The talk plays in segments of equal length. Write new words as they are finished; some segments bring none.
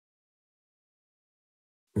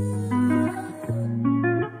Damn,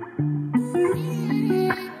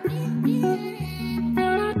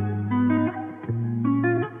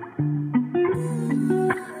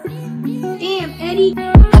 Eddie.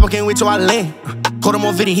 Papa can't wait till I land. Caught him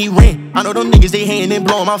on video, he ran. I know them niggas, they hating and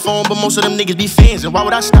blowing my phone, but most of them niggas be fans. And why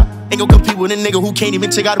would I stop? Ain't gon' compete with a nigga who can't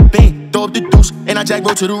even take out a band. Throw up the deuce, and I jack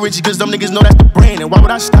roll to the riches, cause them niggas know that's the brand. And why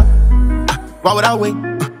would I stop? Why would I wait?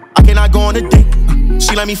 I cannot go on a date.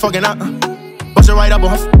 She let me fucking out. Bust it right up on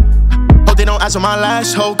her. Hope they don't answer my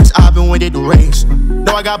last hoe, cause I've been waiting the race.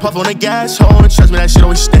 Know I got puff on the gas hole, and trust me, that shit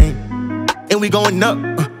always sting. And we going up.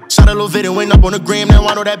 Shot a little video, went up on the gram, now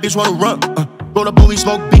I know that bitch wanna run. Roll up when we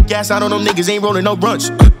smoke big gas, I know them niggas ain't rolling no brunch.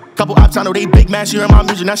 Couple ops, I know they big mad, she heard my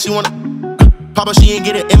music, now she wanna Papa, she ain't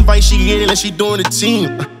get an invite, she get it unless she doing the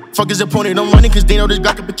team. Fuck is the point of them running, cause they know this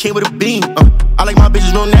Glock up came with a beam. I like my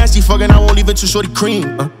bitches real nasty, fucking I won't leave it too shorty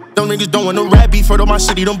cream. Them niggas don't want no rap beef, heard on my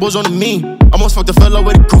city, them boys on the mean. Almost fucked a fella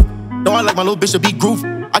with a group. No, I like my little bitch to be groove.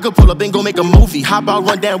 I could pull up and go make a movie. Hop out,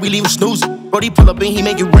 run down, we leave him snoozing. Brody pull up and he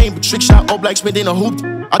make it rain, but trick shot, all black spinning a hoop.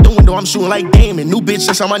 Out the window, I'm shooting like Damon. New bitch,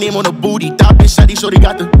 that's how my name on the booty. Top bitch, shawty, so they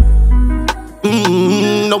got the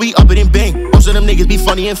no, we up it and bang. Most of them niggas be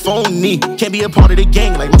funny and phony. Can't be a part of the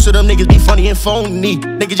gang. Like most of them niggas be funny and phony.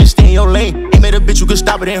 Nigga, just stay in your lane. Ain't met a bitch who could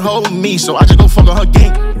stop it and hold me, so I just go fuck on her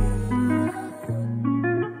gang.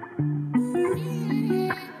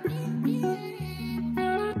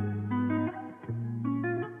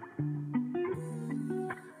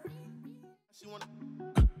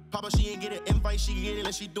 Papa, she ain't get an invite, she get it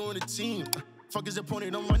unless she doing the team. Fuck is the point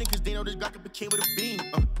of them running, cause they know this Glock up came with a beam.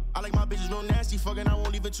 I like my bitches real nasty, fucking I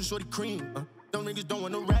won't leave it too shorty cream. Them niggas don't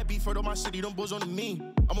want no rap beef, heard on my city, them boys on the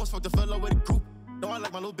mean. Almost fucked a fella with a group. No, I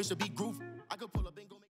like my little bitch to be groove. I could pull up and